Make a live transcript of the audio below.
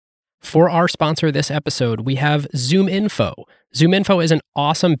For our sponsor this episode, we have ZoomInfo. ZoomInfo is an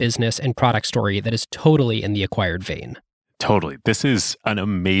awesome business and product story that is totally in the acquired vein. Totally. This is an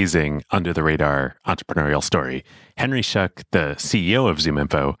amazing under-the-radar entrepreneurial story. Henry Schuck, the CEO of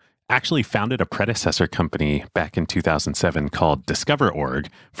ZoomInfo, actually founded a predecessor company back in 2007 called Discover.org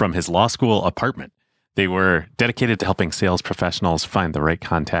from his law school apartment. They were dedicated to helping sales professionals find the right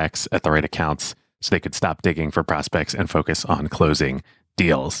contacts at the right accounts so they could stop digging for prospects and focus on closing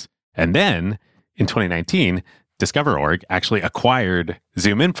deals. And then in 2019, Discover.org actually acquired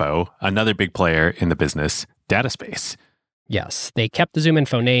ZoomInfo, another big player in the business data space. Yes, they kept the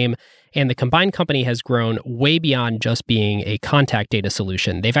ZoomInfo name, and the combined company has grown way beyond just being a contact data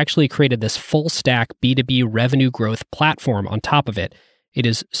solution. They've actually created this full stack B2B revenue growth platform on top of it. It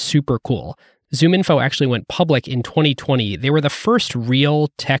is super cool. ZoomInfo actually went public in 2020. They were the first real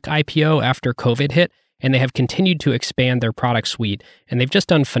tech IPO after COVID hit, and they have continued to expand their product suite, and they've just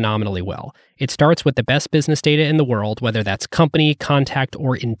done phenomenally well. It starts with the best business data in the world, whether that's company, contact,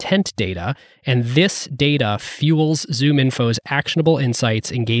 or intent data, and this data fuels ZoomInfo's actionable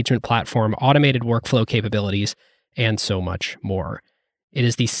insights, engagement platform, automated workflow capabilities, and so much more. It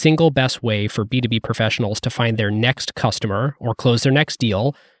is the single best way for B2B professionals to find their next customer or close their next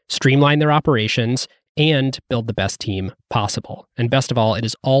deal, streamline their operations, and build the best team possible. And best of all, it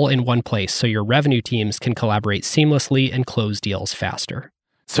is all in one place, so your revenue teams can collaborate seamlessly and close deals faster.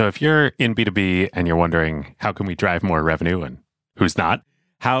 So if you're in B2B and you're wondering, how can we drive more revenue and who's not?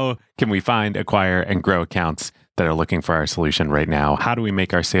 How can we find, acquire, and grow accounts that are looking for our solution right now? How do we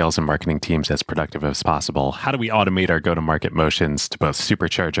make our sales and marketing teams as productive as possible? How do we automate our go-to-market motions to both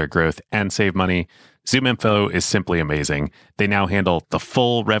supercharge our growth and save money? ZoomInfo is simply amazing. They now handle the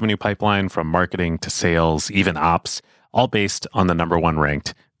full revenue pipeline from marketing to sales, even ops, all based on the number one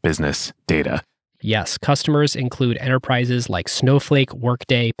ranked business data. Yes, customers include enterprises like Snowflake,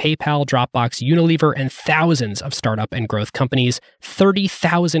 Workday, PayPal, Dropbox, Unilever, and thousands of startup and growth companies,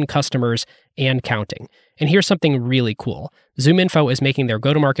 30,000 customers and counting. And here's something really cool. ZoomInfo is making their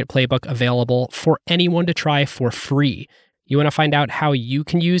go-to-market playbook available for anyone to try for free. You want to find out how you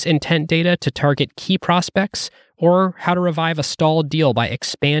can use intent data to target key prospects, or how to revive a stalled deal by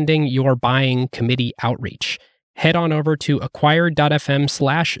expanding your buying committee outreach? Head on over to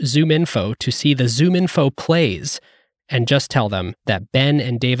acquired.fm/ZoomInfo to see the ZoomInfo plays, and just tell them that Ben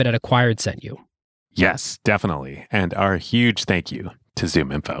and David at Acquired sent you. Yes, definitely. And our huge thank you to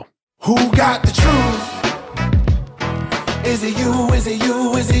ZoomInfo. Who got the truth? Is it you? Is it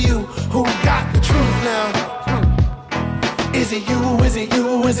you? Is it you? Who got the truth now? Is it you? Is it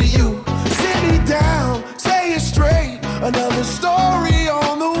you? Is it you? Sit me down, say it straight. Another story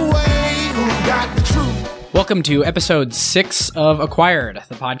on the way. Who got the truth? Welcome to episode 6 of Acquired,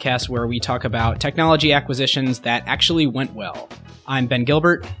 the podcast where we talk about technology acquisitions that actually went well. I'm Ben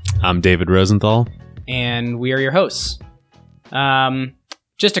Gilbert. I'm David Rosenthal. And we are your hosts.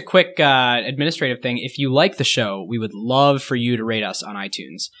 Just a quick administrative thing. If you like the show, we would love for you to rate us on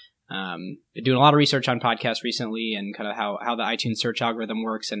iTunes. Been doing a lot of research on podcasts recently and kind of how the iTunes search algorithm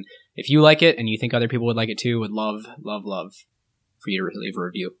works. And if you like it and you think other people would like it too, would love for you to leave a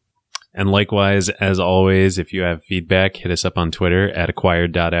review. And likewise, as always, if you have feedback, hit us up on Twitter at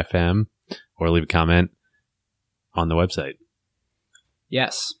acquired.fm or leave a comment on the website.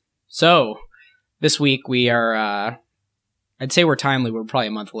 Yes. So this week we are, I'd say we're timely. We're probably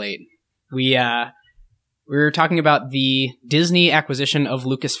a month late. We're talking about the Disney acquisition of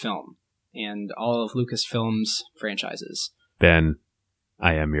Lucasfilm and all of Lucasfilm's franchises. Ben,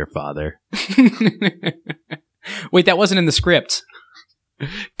 I am your father. Wait, that wasn't in the script.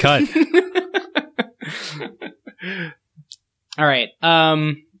 Cut. All right.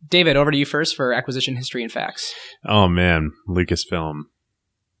 David, over to you first for acquisition history and facts. Oh, man. Lucasfilm.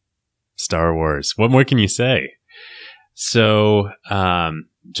 Star Wars. What more can you say? So,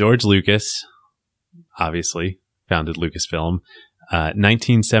 George Lucas, obviously, founded Lucasfilm,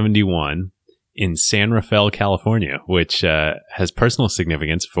 1971 in San Rafael, California, which has personal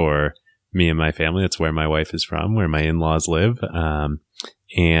significance for me and my family. That's where my wife is from, where my in-laws live.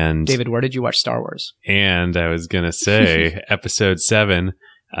 And David, where did you watch Star Wars? And I was going to say, episode 7,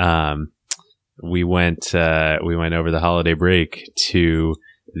 we went over the holiday break to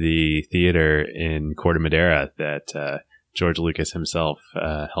the theater in Corte Madera that George Lucas himself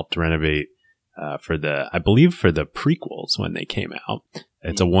helped renovate for the prequels when they came out.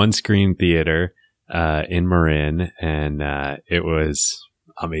 It's a one-screen theater in Marin, and it was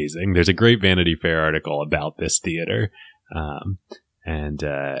amazing. There's a great Vanity Fair article about this theater and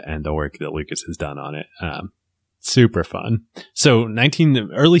the work that Lucas has done on it. Super fun. So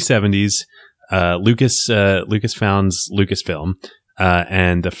early 70s, Lucas founds Lucasfilm.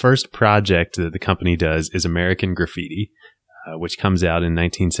 And the first project that the company does is American Graffiti, which comes out in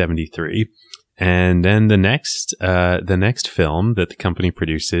 1973. And then the next film that the company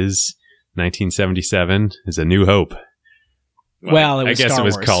produces, 1977, is A New Hope. Well, it was I guess Star it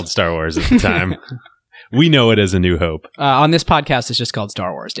was Wars. called Star Wars at the time. We know it as A New Hope. On this podcast, it's just called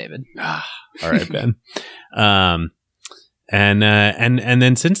Star Wars, David. All right, Ben. And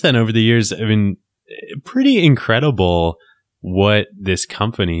then since then, over the years, I mean, pretty incredible what this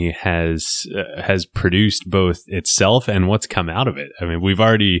company has produced, both itself and what's come out of it. I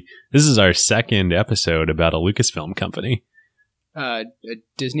mean, this is our second episode about a Lucasfilm company. A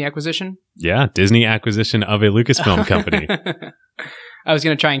Disney acquisition? Yeah, Disney acquisition of a Lucasfilm company. I was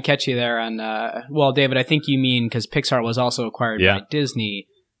going to try and catch you there on, well, David, I think you mean because Pixar was also acquired by Disney,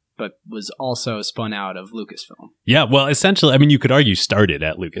 but was also spun out of Lucasfilm. Yeah, well, essentially, I mean, you could argue started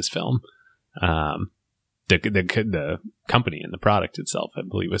at Lucasfilm. The company and the product itself, I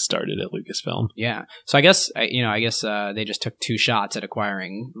believe, was started at Lucasfilm. Yeah. So I guess they just took two shots at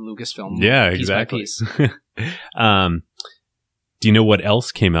acquiring Lucasfilm. Yeah, piece exactly. by piece. Do you know what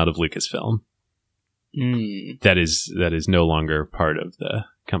else came out of Lucasfilm? That is no longer part of the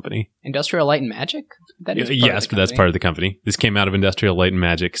company. Industrial Light and Magic? That is yes, but that's part of the company. This came out of Industrial Light and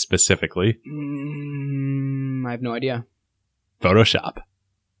Magic specifically. I have no idea. Photoshop.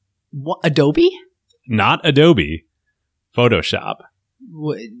 What? Adobe? Not Adobe. Photoshop.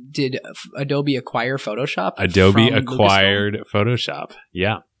 Did Adobe acquire Photoshop? Adobe from acquired Photoshop.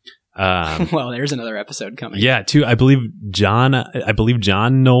 Yeah. Well, there's another episode coming. Yeah, too. I believe John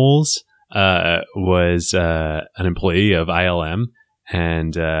Knowles was an employee of ILM,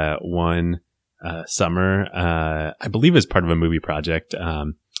 and one summer, I believe, as part of a movie project. I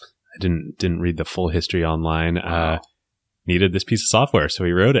didn't read the full history online. Needed this piece of software, so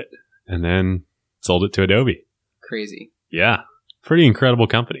he wrote it and then sold it to Adobe. Crazy. Yeah, pretty incredible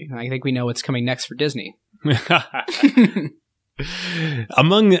company. I think we know what's coming next for Disney.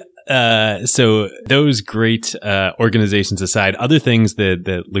 Among so those great organizations aside, other things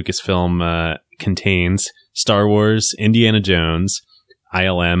that Lucasfilm contains: Star Wars, Indiana Jones,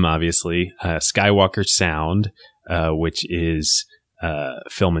 ILM, obviously, Skywalker Sound, which is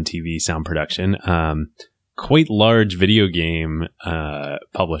film and TV sound production, quite large video game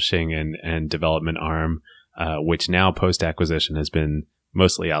publishing and development arm, which now post-acquisition has been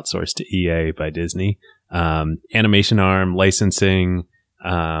mostly outsourced to EA by Disney. Animation arm, licensing,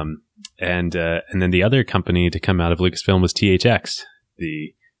 and then the other company to come out of Lucasfilm was THX,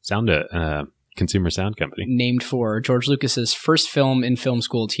 the sound consumer sound company, named for George Lucas's first film in film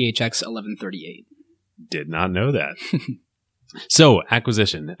school, THX 1138. Did not know that. So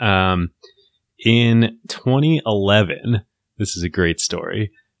acquisition. In 2011, this is a great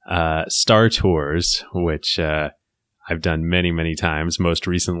story. Star Tours, which I've done many, many times, most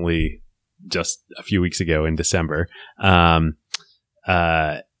recently just a few weeks ago in December,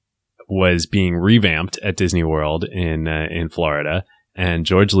 was being revamped at Disney World in Florida. And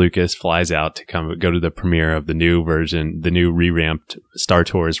George Lucas flies out to go to the premiere of the new version, the new revamped Star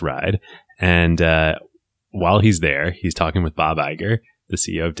Tours ride. And while he's there, he's talking with Bob Iger, the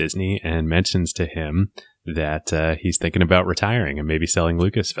CEO of Disney, and mentions to him that he's thinking about retiring and maybe selling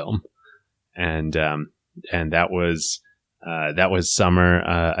Lucasfilm. And that was summer,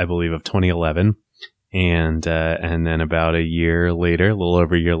 I believe, of 2011. And then about a year later, a little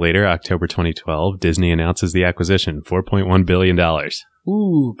over a year later, October 2012, Disney announces the acquisition, $4.1 billion.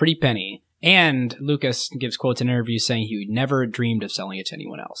 Ooh, pretty penny. And Lucas gives quotes in interviews saying he never dreamed of selling it to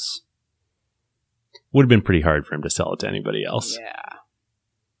anyone else. Would have been pretty hard for him to sell it to anybody else.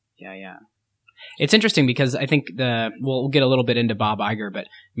 Yeah. It's interesting because I think we'll get a little bit into Bob Iger, but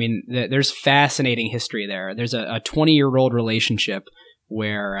I mean, there's fascinating history there. There's a 20-year-old relationship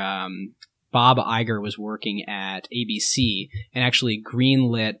where Bob Iger was working at ABC and actually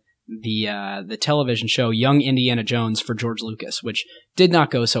greenlit the television show Young Indiana Jones for George Lucas, which did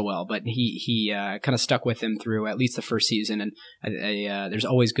not go so well, but he kind of stuck with him through at least the first season, and there's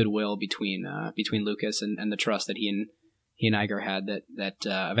always goodwill between Lucas and the trust that he and Iger had that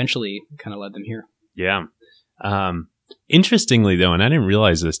eventually kind of led them here. Yeah. Interestingly, though, and I didn't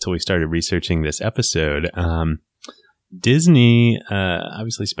realize this till we started researching this episode, Disney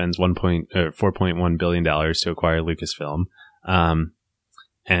obviously spends $4.1 billion to acquire Lucasfilm,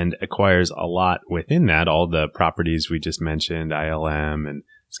 and acquires a lot within that, all the properties we just mentioned, ILM and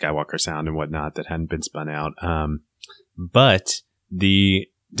Skywalker Sound and whatnot that hadn't been spun out. But the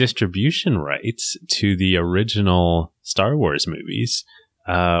distribution rights to the original Star Wars movies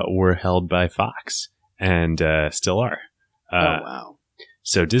were held by Fox and still are. Oh, wow.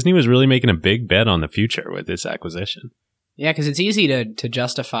 So Disney was really making a big bet on the future with this acquisition. Yeah, because it's easy to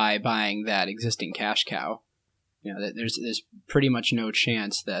justify buying that existing cash cow. You know, there's pretty much no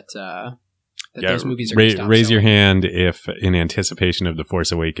chance that those movies are going to stop raise your selling. hand if, in anticipation of The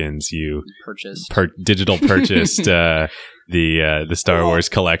Force Awakens, you digital purchased the Star Wars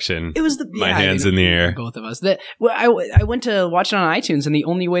collection. It was my hands in the air. Both of us. I went to watch it on iTunes, and the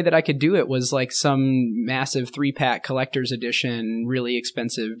only way that I could do it was like some massive 3-pack collector's edition, really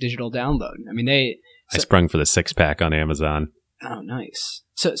expensive digital download. I mean, I sprung for the 6-pack on Amazon. Oh, nice.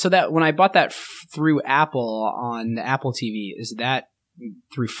 So that when I bought that through Apple on the Apple TV, is that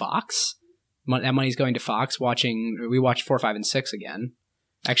through Fox? That money's going to Fox. We watched 4, 5, and 6 again.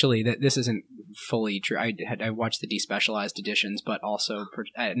 Actually, this isn't fully true. I watched the despecialized editions, but also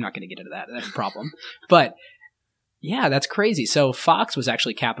I'm not going to get into that. That's a problem. But yeah, that's crazy. So Fox was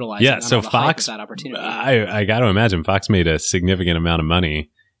actually capitalizing on all the hype of that opportunity. I got to imagine Fox made a significant amount of money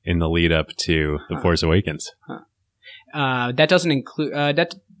in the lead up to The Force Awakens. That doesn't include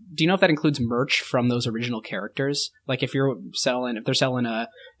do you know if that includes merch from those original characters? Like if they're selling a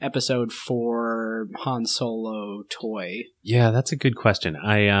episode 4 Han Solo toy. Yeah, that's a good question.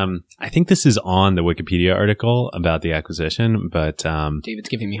 I think this is on the Wikipedia article about the acquisition, but David's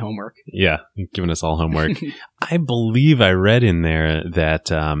giving me homework. Yeah, giving us all homework. I believe I read in there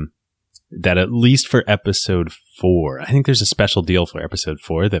that at least for episode 4, I think there's a special deal for episode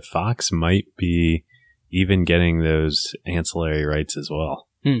 4 that Fox might be even getting those ancillary rights as well.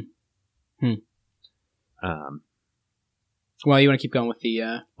 Well, you want to keep going with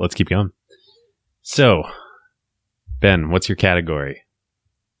the... Let's keep going. So, Ben, what's your category?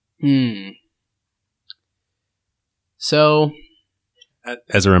 So...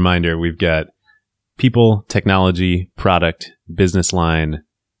 As a reminder, we've got people, technology, product, business line,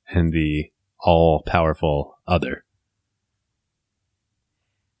 and the all-powerful other.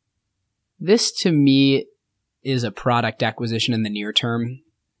 This, to me, is a product acquisition in the near term,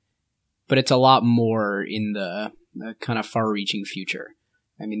 but it's a lot more in the kind of far-reaching future.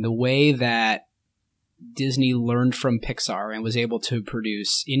 I mean, the way that Disney learned from Pixar and was able to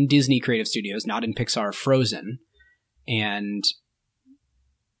produce in Disney Creative Studios, not in Pixar, Frozen, and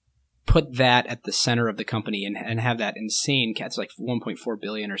put that at the center of the company and have that insane, it's like 1.4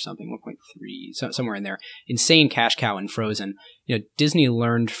 billion or something, 1.3, somewhere in there, insane cash cow in Frozen. You know, Disney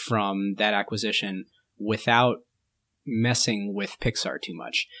learned from that acquisition without messing with Pixar too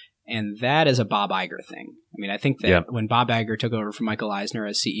much. And that is a Bob Iger thing. I mean, I think that when Bob Iger took over from Michael Eisner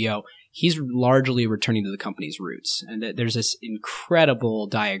as CEO, he's largely returning to the company's roots. And there's this incredible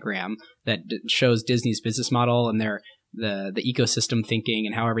diagram that shows Disney's business model and the ecosystem thinking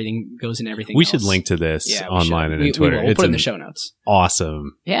and how everything goes in everything We else. should link to this online and on Twitter. We'll put it in the show notes.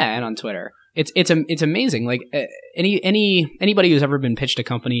 Awesome. Yeah, and on Twitter. It's amazing. Like anybody who's ever been pitched a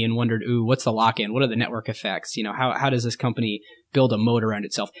company and wondered, ooh, what's the lock-in? What are the network effects? You know, how does this company build a moat around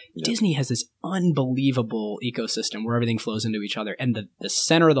itself? Yeah. Disney has this unbelievable ecosystem where everything flows into each other, and the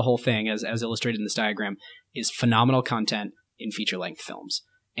center of the whole thing, as illustrated in this diagram, is phenomenal content in feature-length films.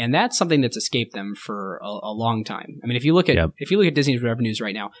 And that's something that's escaped them for a long time. I mean, if you look at Disney's revenues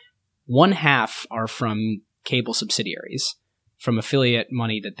right now, 1/2 are from cable subsidiaries, from affiliate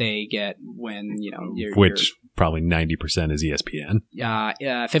money that they get when, you know, which probably 90% is ESPN.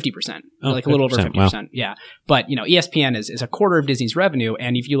 50%, like 50%, a little over 50%. wow. Yeah. But, you know, ESPN is a quarter of Disney's revenue.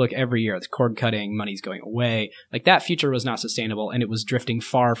 And if you look every year, it's cord cutting, money's going away. Like that future was not sustainable and it was drifting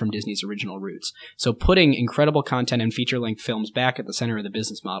far from Disney's original roots. So putting incredible content and feature length films back at the center of the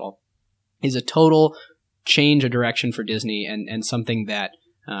business model is a total change of direction for Disney and something that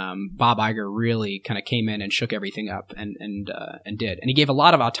Bob Iger really kind of came in and shook everything up and did. And he gave a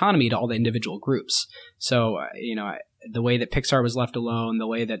lot of autonomy to all the individual groups. So, you know, the way that Pixar was left alone, the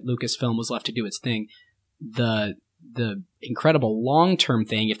way that Lucasfilm was left to do its thing, the incredible long-term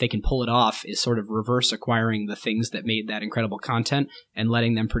thing, if they can pull it off, is sort of reverse acquiring the things that made that incredible content and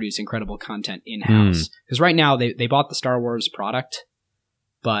letting them produce incredible content in-house. Because right now they bought the Star Wars product,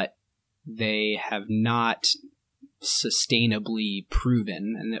 but they have not sustainably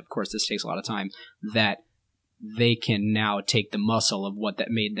proven, and of course this takes a lot of time, that they can now take the muscle of what that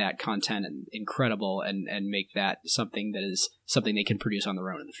made that content incredible and make that something that is something they can produce on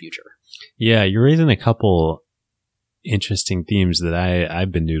their own in the future. Yeah, you're raising a couple interesting themes that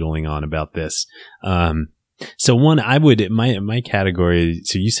I've been noodling on about this. So one, I would my category.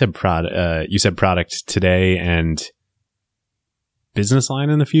 So you said product today and business line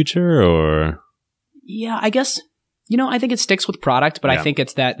in the future, or yeah, I guess. You know, I think it sticks with product, but I think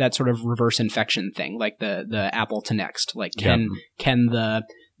it's that sort of reverse infection thing, like the Apple to Next. Like, can the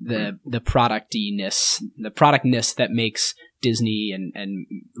productiness that makes Disney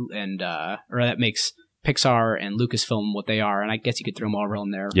and or that makes Pixar and Lucasfilm what they are, and I guess you could throw Marvel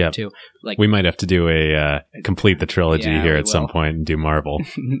in there too. Like we might have to do a complete the trilogy here at some will. point and do Marvel.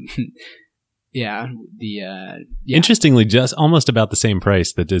 Interestingly, just almost about the same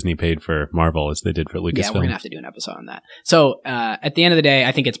price that Disney paid for Marvel as they did for Lucasfilm. Yeah, we're gonna have to do an episode on that. So at the end of the day,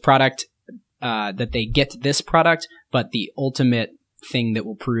 I think it's product that they get this product, but the ultimate thing that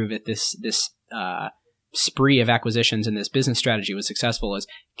will prove that this spree of acquisitions and this business strategy was successful is,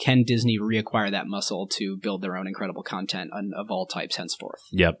 can Disney reacquire that muscle to build their own incredible content of all types henceforth?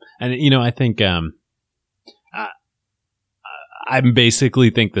 Yep. And I think I basically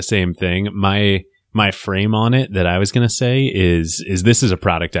think the same thing. My frame on it that I was going to say is this is a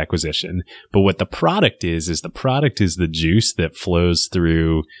product acquisition, but what the product is the product is the juice that flows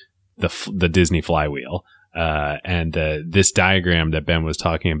through the Disney flywheel. And this diagram that Ben was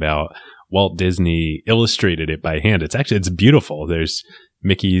talking about, Walt Disney illustrated it by hand. It's beautiful. There's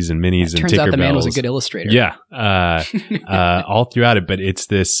Mickeys and Minnies and Tinkerbells. Turns out the man was a good illustrator. Yeah. All throughout it, but it's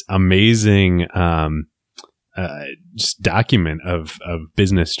this amazing, just document of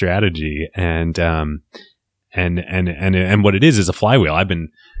business strategy and what it is a flywheel. I've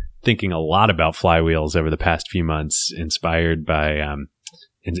been thinking a lot about flywheels over the past few months, inspired by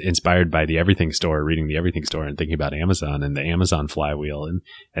the Everything Store, reading the Everything Store and thinking about Amazon and the Amazon flywheel,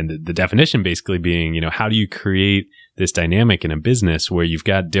 and the definition basically being, how do you create this dynamic in a business where you've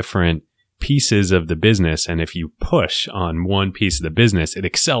got different pieces of the business, and if you push on one piece of the business, it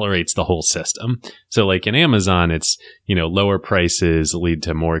accelerates the whole system. So like in Amazon, it's, lower prices lead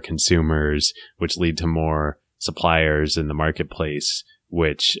to more consumers, which lead to more suppliers in the marketplace,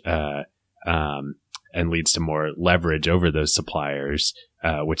 which and leads to more leverage over those suppliers,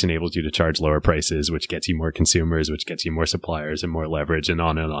 which enables you to charge lower prices, which gets you more consumers, which gets you more suppliers and more leverage, and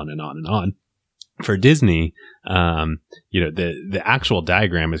on and on and on and on. For Disney, the actual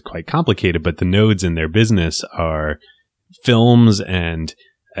diagram is quite complicated, but the nodes in their business are films and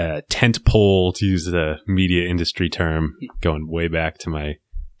tentpole, to use the media industry term, going way back to my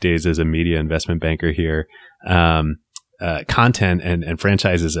days as a media investment banker here, content and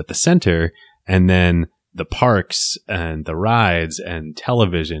franchises at the center, and then the parks and the rides and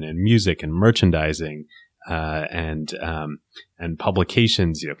television and music and merchandising and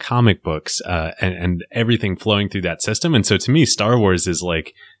publications, comic books, and everything flowing through that system. And so to me, Star Wars is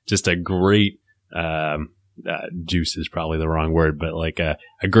like just a great, juice is probably the wrong word, but like a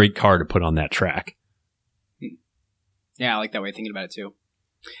great car to put on that track. Yeah, I like that way of thinking about it too.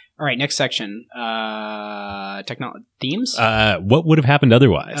 All right, next section. Themes? What would have happened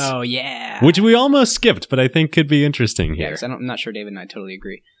otherwise? Oh, yeah. Which we almost skipped, but I think could be interesting here. Yes, I'm not sure David and I totally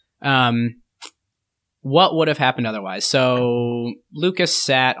agree. What would have happened otherwise? So Lucas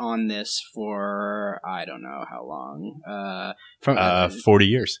sat on this for, I don't know how long. From 40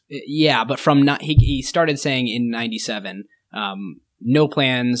 years. Yeah, but he started saying in 97, no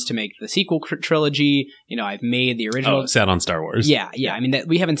plans to make the sequel trilogy. I've made the original. Sat on Star Wars. Yeah. I mean,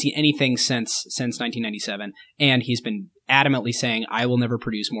 we haven't seen anything since 1997, and he's been adamantly saying, "I will never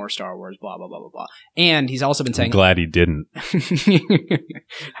produce more Star Wars." Blah blah blah blah blah. And he's also been saying, I'm glad he didn't.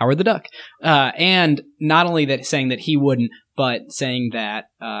 Howard the Duck. And not only that, saying that he wouldn't, but saying that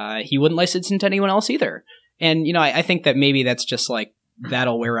he wouldn't license it to anyone else either. And I think that maybe that's just like,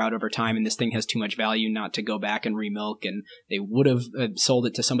 that'll wear out over time, and this thing has too much value not to go back and remilk, and they would have sold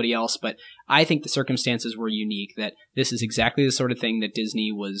it to somebody else. But I think the circumstances were unique, that this is exactly the sort of thing that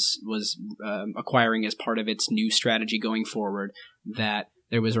Disney was acquiring as part of its new strategy going forward, that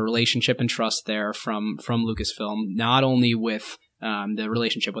there was a relationship and trust there from Lucasfilm, not only with the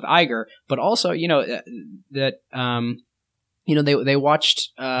relationship with Iger, but also, that they watched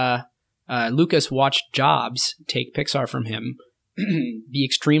Lucas watched Jobs take Pixar from him, be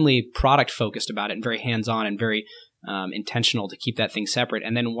extremely product focused about it and very hands-on and very intentional to keep that thing separate,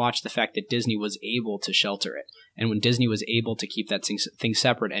 and then watch the fact that Disney was able to shelter it. And when Disney was able to keep that thing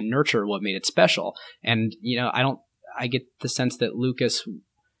separate and nurture what made it special, and I get the sense that Lucas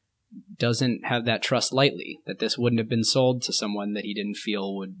doesn't have that trust lightly, that this wouldn't have been sold to someone that he didn't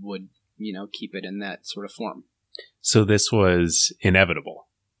feel would keep it in that sort of form. So this was inevitable.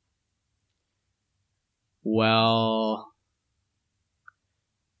 Well,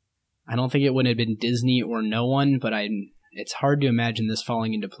 I don't think it would have been Disney or no one, but it's hard to imagine this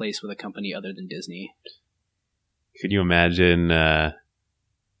falling into place with a company other than Disney. Could you imagine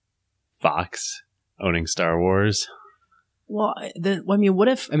Fox owning Star Wars? Well, what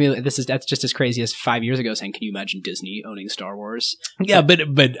if? That's just as crazy as 5 years ago saying, "Can you imagine Disney owning Star Wars?" Yeah,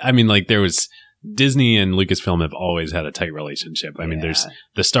 but I mean, like, there was Disney and Lucasfilm have always had a tight relationship. I mean, there's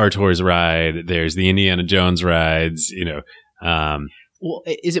the Star Tours ride, there's the Indiana Jones rides, Well,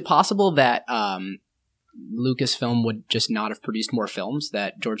 is it possible that Lucasfilm would just not have produced more films,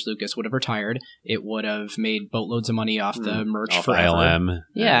 that George Lucas would have retired. It would have made boatloads of money off the merch Off forever. ILM.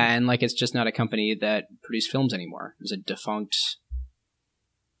 Yeah, and like it's just not a company that produced films anymore. It was a defunct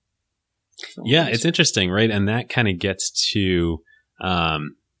film Yeah, producer. it's interesting, right? And that kind of gets to,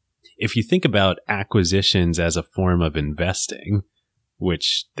 if you think about acquisitions as a form of investing,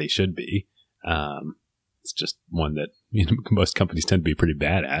 which they should be, it's just one that most companies tend to be pretty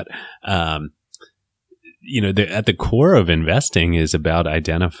bad at. At the core of investing is about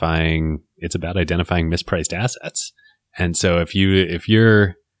identifying. It's about identifying mispriced assets. And so if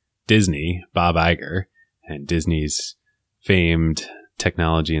you're Disney, Bob Iger, and Disney's famed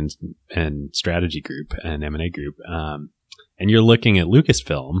technology and strategy group and M&A group, and you're looking at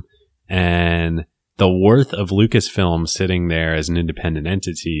Lucasfilm, and the worth of Lucasfilm sitting there as an independent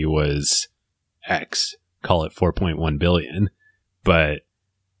entity was X, call it 4.1 billion, but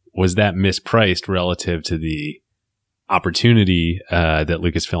was that mispriced relative to the opportunity that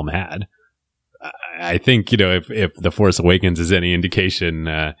Lucasfilm had? I think, if The Force Awakens is any indication,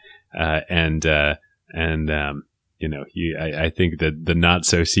 I think that the not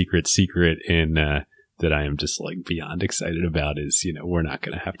so secret in that I am just like beyond excited about is, we're not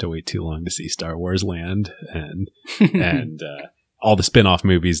going to have to wait too long to see Star Wars land and all the spin-off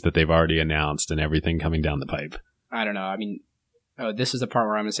movies that they've already announced and everything coming down the pipe. I don't know. I mean, this is the part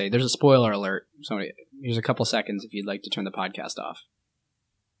where I'm going to say there's a spoiler alert. So here's a couple seconds if you'd like to turn the podcast off.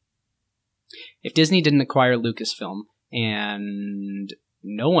 If Disney didn't acquire Lucasfilm and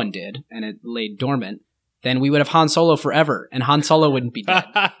no one did, and it laid dormant, then we would have Han Solo forever, and Han Solo wouldn't be dead.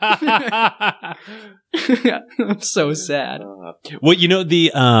 I'm so sad. Well,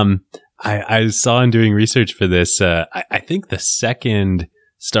 I saw in doing research for this, I think the second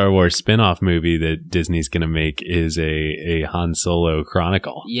Star Wars spin-off movie that Disney's going to make is a Han Solo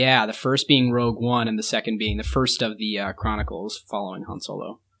Chronicle. Yeah, the first being Rogue One, and the second being the first of the Chronicles following Han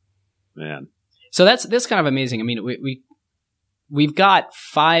Solo. Man. So that's kind of amazing. I mean, we've got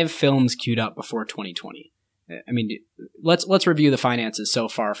 5 films queued up before 2020. I mean, let's review the finances so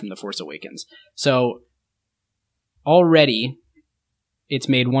far from The Force Awakens. So already it's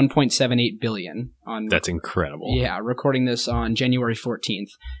made $1.78 billion on. That's incredible. Yeah, recording this on January 14th.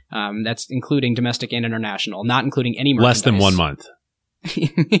 That's including domestic and international, not including any merchandise. Less than 1 month.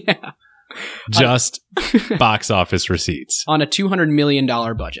 Yeah. Just box office receipts. On a $200 million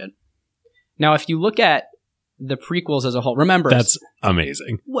budget. Now, if you look at the prequels as a whole, remember... That's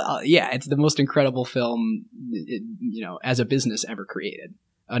amazing. Well, yeah, it's the most incredible film, as a business ever created.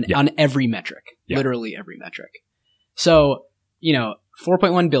 On every metric. Yeah. Literally every metric. So,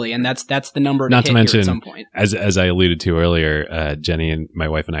 4.1 billion, that's the number to Not hit to mention, here at some point. As I alluded to earlier, Jenny and my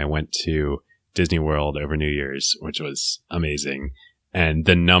wife and I went to Disney World over New Year's, which was amazing. And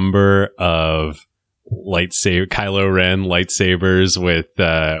the number of Kylo Ren lightsabers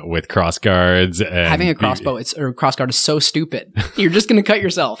with cross guards. And having a crossbow or crossguard is so stupid. You're just going to cut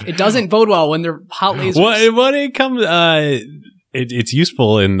yourself. It doesn't bode well when they're hot lasers. What it comes, it's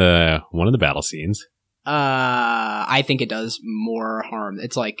useful in one of the battle scenes. I think it does more harm.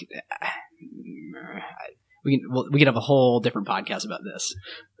 It's like we could have a whole different podcast about this.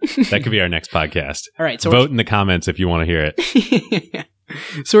 That could be our next podcast. All right, so vote in the comments if you want to hear it.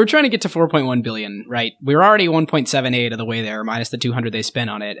 So we're trying to get to 4.1 billion, right? We're already 1.78 of the way there, minus the 200 they spent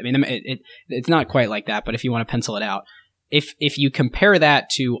on it. I mean, it's not quite like that, but if you want to pencil it out, if you compare that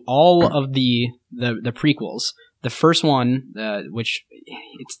to all of the prequels, the first one, which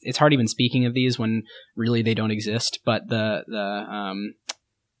it's hard even speaking of these when really they don't exist, but the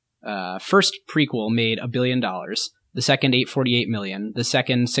first prequel made $1 billion, the second $848 million, the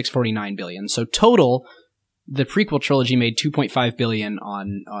second $649 billion. So total, the prequel trilogy made $2.5 billion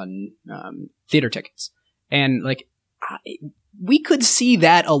on theater tickets, and we could see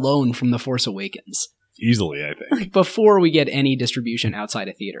that alone from The Force Awakens. Easily, I think. Before we get any distribution outside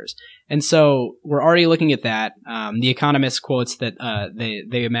of theaters. And so we're already looking at that. The Economist quotes that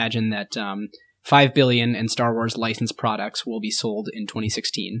they imagine that 5 billion in Star Wars licensed products will be sold in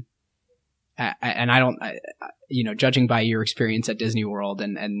 2016. And I don't, judging by your experience at Disney World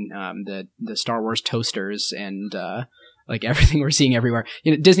and the Star Wars toasters and everything we're seeing everywhere,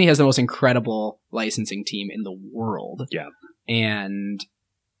 Disney has the most incredible licensing team in the world. Yeah. And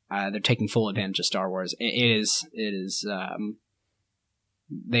they're taking full advantage of Star Wars. It is.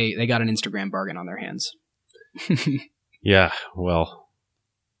 They got an Instagram bargain on their hands. Yeah, well,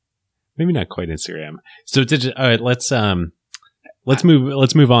 maybe not quite Instagram. So all right, let's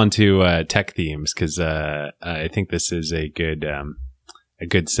move on to tech themes, because I think this is a good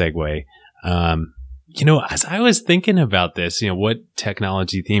segue. As I was thinking about this, what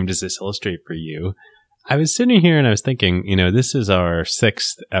technology theme does this illustrate for you? I was sitting here and I was thinking, this is our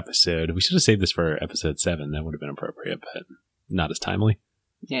 6th episode. We should have saved this for episode 7. That would have been appropriate, but not as timely.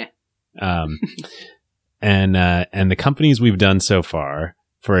 Yeah. And the companies we've done so far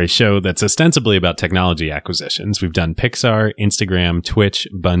for a show that's ostensibly about technology acquisitions, we've done Pixar, Instagram, Twitch,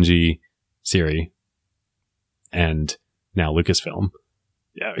 Bungie, Siri, and now Lucasfilm.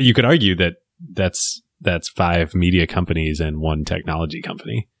 Yeah, you could argue that that's 5 media companies and 1 technology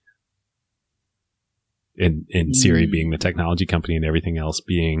company. In Siri being the technology company and everything else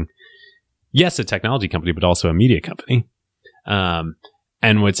being, yes, a technology company, but also a media company.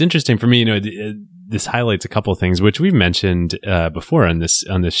 And what's interesting for me, this highlights a couple of things which we've mentioned before on this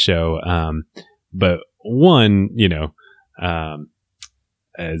show. But one,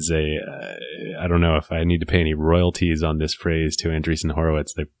 as I don't know if I need to pay any royalties on this phrase to Andreessen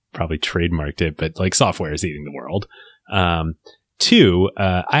Horowitz. They probably trademarked it, but like software is eating the world. 2,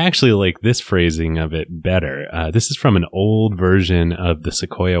 I actually like this phrasing of it better. This is from an old version of the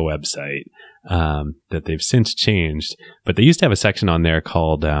Sequoia website that they've since changed, but they used to have a section on there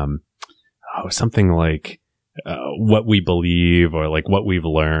called something like what we believe, or like what we've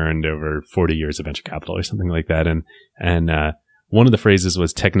learned over 40 years of venture capital, or something like that. And one of the phrases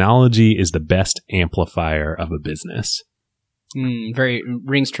was, technology is the best amplifier of a business. Very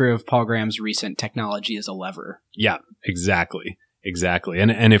rings true of Paul Graham's recent technology as a lever. Yeah, exactly.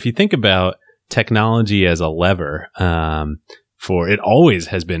 And if you think about technology as a lever, it always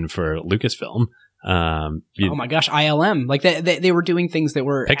has been for Lucasfilm. Oh my gosh, ILM. Like they were doing things that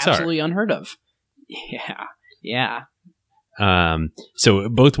were Pixar. Absolutely unheard of. Yeah. So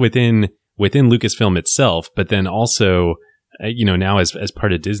both within Lucasfilm itself, but then also, now as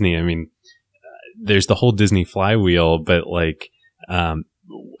part of Disney, I mean, there's the whole Disney flywheel, but like,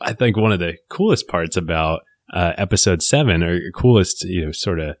 I think one of the coolest parts about episode 7, or coolest,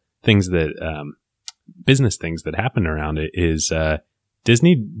 sort of things that, business things that happened around it, is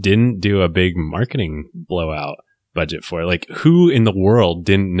Disney didn't do a big marketing blowout budget for it. Like, who in the world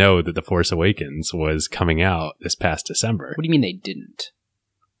didn't know that The Force Awakens was coming out this past December? What do you mean they didn't?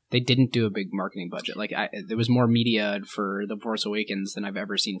 They didn't do a big marketing budget. Like, there was more media for The Force Awakens than I've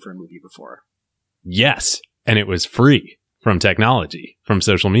ever seen for a movie before. Yes, and it was free from technology, from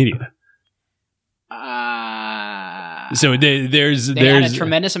social media. So there's had a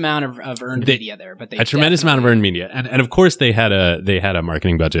tremendous amount of earned media there, but a tremendous amount of earned media, and of course they had a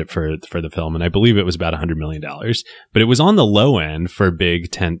marketing budget for the film, and I believe it was about $100 million, but it was on the low end for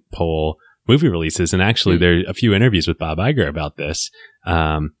big tentpole movie releases. And actually, there are a few interviews with Bob Iger about this,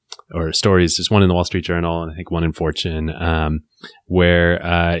 or stories. There's one in the Wall Street Journal, and I think one in Fortune,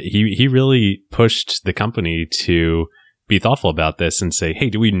 where he really pushed the company to be thoughtful about this and say, hey,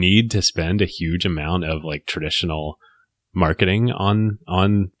 do we need to spend a huge amount of like traditional marketing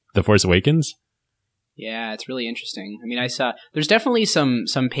on The Force Awakens? Yeah, it's really interesting. I mean, I saw there's definitely some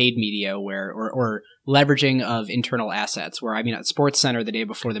paid media where or leveraging of internal assets where, I mean, at Sports Center the day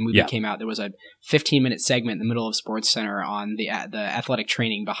before the movie came out, there was a 15-minute segment in the middle of Sports Center on the athletic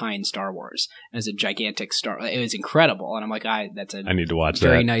training behind Star Wars. It was a gigantic it was incredible. And I'm like, I need to watch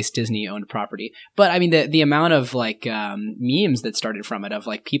very that. Nice Disney owned property. But I mean, the amount of like memes that started from it, of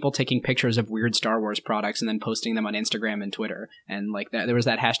like people taking pictures of weird Star Wars products and then posting them on Instagram and Twitter. And like that, there was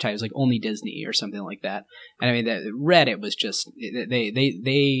that hashtag, it was like only Disney or something like that. And I mean, Reddit was just,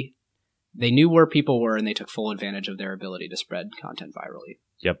 they knew where people were, and they took full advantage of their ability to spread content virally.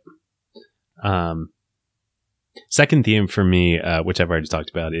 Yep. Second theme for me, which I've already talked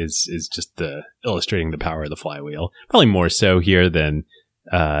about, is just the illustrating the power of the flywheel. Probably more so here than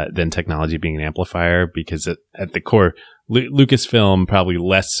technology being an amplifier, because at the core, Lucasfilm probably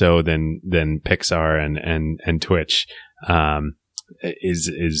less so than Pixar and Twitch.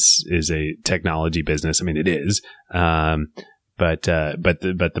 Is a technology business. I mean, it is. But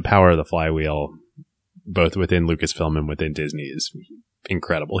the power of the flywheel, both within Lucasfilm and within Disney, is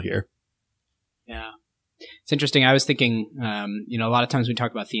incredible here. Yeah. It's interesting. I was thinking, a lot of times we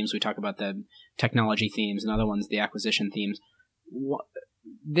talk about themes, we talk about the technology themes, and other ones, the acquisition themes.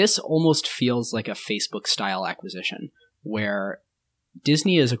 This almost feels like a Facebook style acquisition, where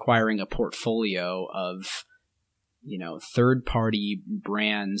Disney is acquiring a portfolio of, third-party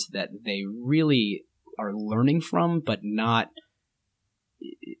brands that they really are learning from, but not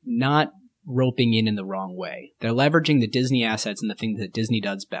roping in the wrong way. They're leveraging the Disney assets and the things that Disney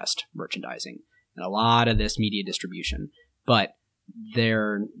does best, merchandising, and a lot of this media distribution. But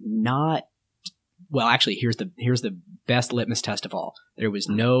they're not. Well, actually, here's the best litmus test of all. There was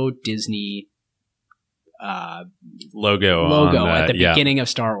no Disney logo at the beginning of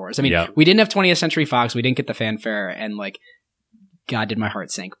Star Wars. I mean, we didn't have 20th Century Fox. We didn't get the fanfare, and like, God, did my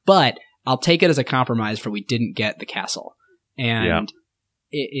heart sink. But I'll take it as a compromise for we didn't get the castle. And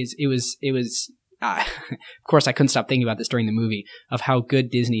it was of course I couldn't stop thinking about this during the movie of how good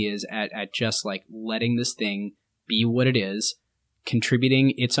Disney is at just like letting this thing be what it is,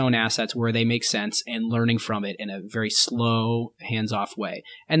 contributing its own assets where they make sense and learning from it in a very slow, hands-off way.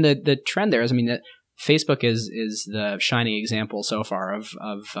 And the trend there is, I mean, that Facebook is the shining example so far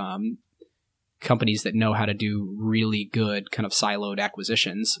of companies that know how to do really good kind of siloed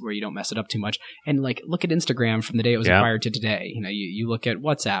acquisitions where you don't mess it up too much. And like, look at Instagram from the day it was acquired to today. You know, you look at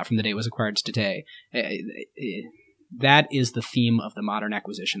WhatsApp from the day it was acquired to today. That is the theme of the modern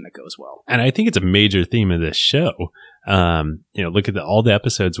acquisition that goes well. And I think it's a major theme of this show. Look at all the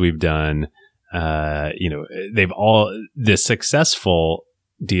episodes we've done. The successful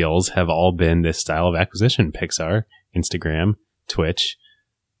deals have all been this style of acquisition: Pixar, Instagram, Twitch,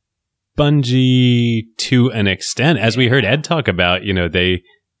 Bungie, to an extent. As we heard Ed talk about, they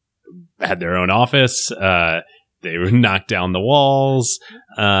had their own office. They knocked down the walls.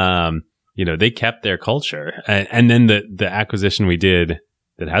 They kept their culture. And then the acquisition we did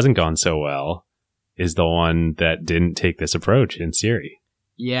that hasn't gone so well is the one that didn't take this approach in Siri.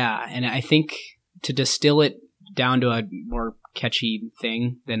 Yeah, and I think to distill it down to a more catchy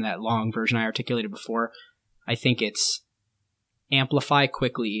thing than that long version I articulated before, I think it's amplify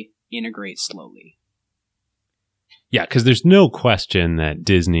quickly, integrate slowly. Yeah, because there's no question that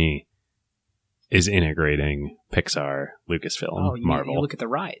Disney is integrating Pixar, Lucasfilm, Marvel. You look at the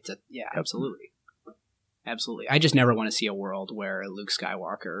rides. Yeah, absolutely. Absolutely. I just never want to see a world where Luke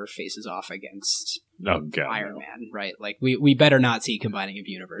Skywalker faces off against Iron Man, right? Like, we better not see combining of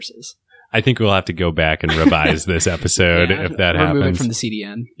universes. I think we'll have to go back and revise this episode if that happens. Remove it from the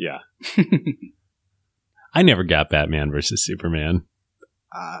CDN. Yeah. I never got Batman versus Superman.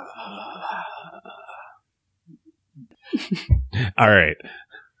 All right.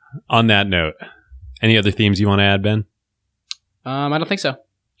 On that note, any other themes you want to add, Ben? I don't think so.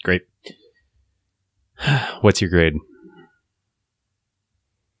 Great. What's your grade?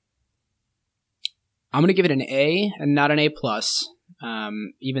 I'm going to give it an A and not an A+.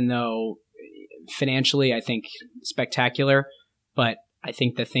 Even though financially I think spectacular, but I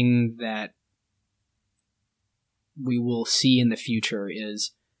think the thing that we will see in the future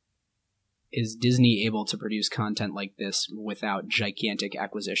is Disney able to produce content like this without gigantic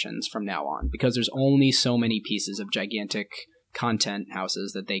acquisitions from now on? Because there's only so many pieces of gigantic content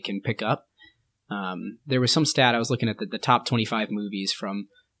houses that they can pick up. There was some stat I was looking at the top 25 movies from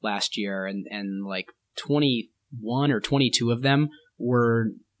last year, and like 21 or 22 of them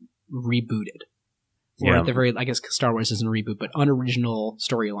were rebooted. Or at the very, I guess Star Wars isn't a reboot, but unoriginal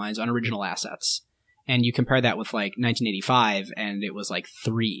storylines, unoriginal assets. And you compare that with like 1985, and it was like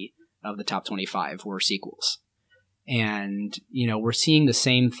 3 of the top 25 were sequels. And, we're seeing the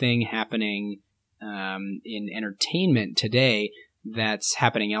same thing happening in entertainment today that's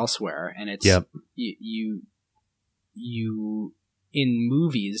happening elsewhere. And it's, you in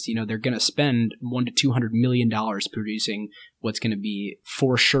movies, they're going to spend $100 to $200 million producing what's going to be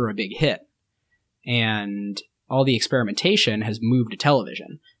for sure a big hit. And all the experimentation has moved to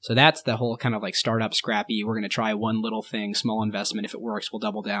television. So that's the whole kind of like startup scrappy. We're going to try one little thing, small investment. If it works, we'll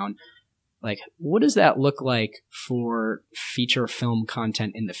double down. Like, what does that look like for feature film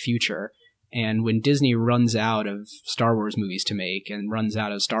content in the future? And when Disney runs out of Star Wars movies to make and runs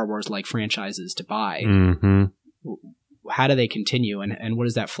out of Star Wars-like franchises to buy, how do they continue? And what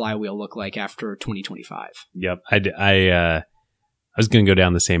does that flywheel look like after 2025? Yep. I was going to go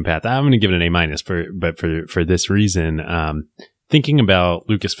down the same path. I'm going to give it an A-, but for this reason, thinking about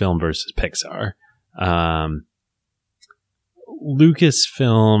Lucasfilm versus Pixar,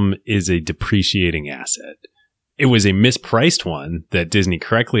 Lucasfilm is a depreciating asset. It was a mispriced one that Disney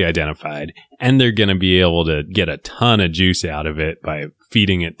correctly identified, and they're going to be able to get a ton of juice out of it by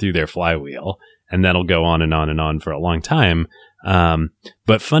feeding it through their flywheel, and that'll go on and on and on for a long time.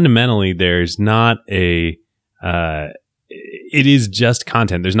 But fundamentally, there's not it is just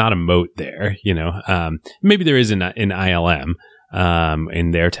content. There's not a moat there, maybe there is in ILM,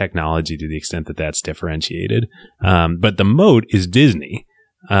 in their technology to the extent that that's differentiated. But the moat is Disney.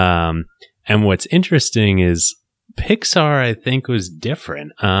 And what's interesting is Pixar, I think, was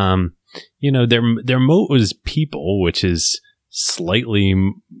different. Their moat was people, which is slightly,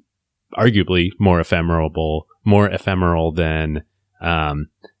 arguably more ephemeral than,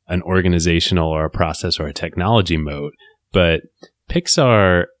 an organizational or a process or a technology moat. But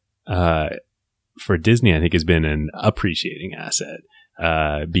Pixar, for Disney, I think has been an appreciating asset,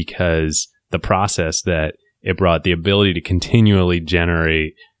 because the process that it brought, the ability to continually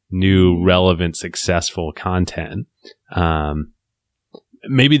generate new, relevant, successful content,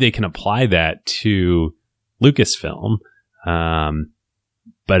 maybe they can apply that to Lucasfilm.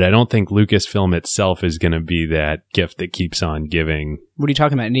 But I don't think Lucasfilm itself is going to be that gift that keeps on giving. What are you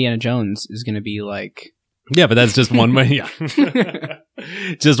talking about? Indiana Jones is going to be like... Yeah, but that's just one more. Yeah.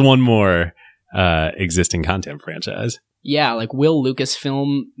 Just one more existing content franchise. Yeah, like will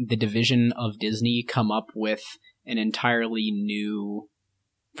Lucasfilm, the division of Disney, come up with an entirely new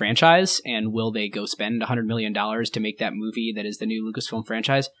franchise? And will they go spend $100 million to make that movie that is the new Lucasfilm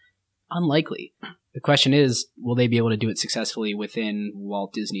franchise? Unlikely. The question is, will they be able to do it successfully within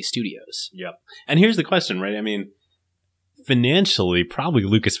Walt Disney Studios? Yep. And here's the question, right? I mean, financially, probably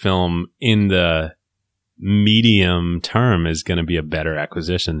Lucasfilm in the medium term is going to be a better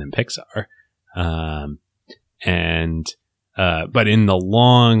acquisition than Pixar. But in the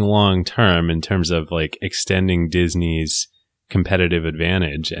long term, in terms of like extending Disney's competitive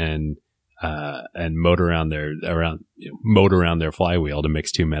advantage and moat around their flywheel, to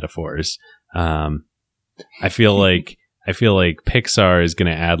mix two metaphors, I feel like Pixar is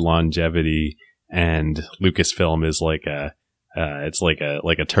going to add longevity, and Lucasfilm is like it's like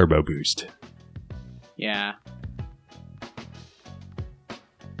a turbo boost. Yeah.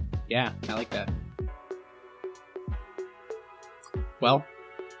 Yeah, I like that. Well,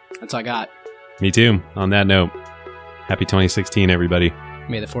 that's all I got. Me too. On that note, happy 2016, everybody.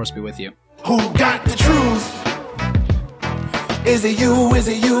 May the force be with you. Who got the truth? Is it you? Is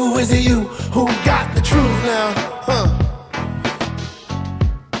it you? Is it you? Who got the truth now? Huh?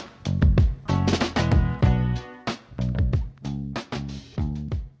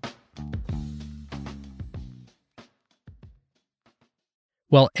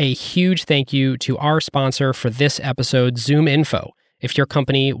 Well, a huge thank you to our sponsor for this episode, ZoomInfo. If your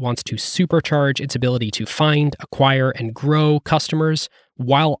company wants to supercharge its ability to find, acquire, and grow customers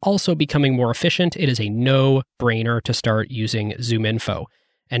while also becoming more efficient, it is a no-brainer to start using ZoomInfo.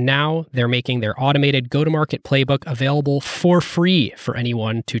 And now they're making their automated go-to-market playbook available for free for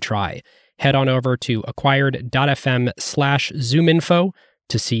anyone to try. Head on over to acquired.fm/ZoomInfo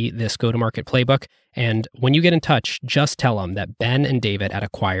to see this go-to-market playbook. And when you get in touch, just tell them that Ben and David at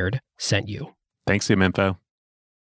Acquired sent you. Thanks, ZoomInfo.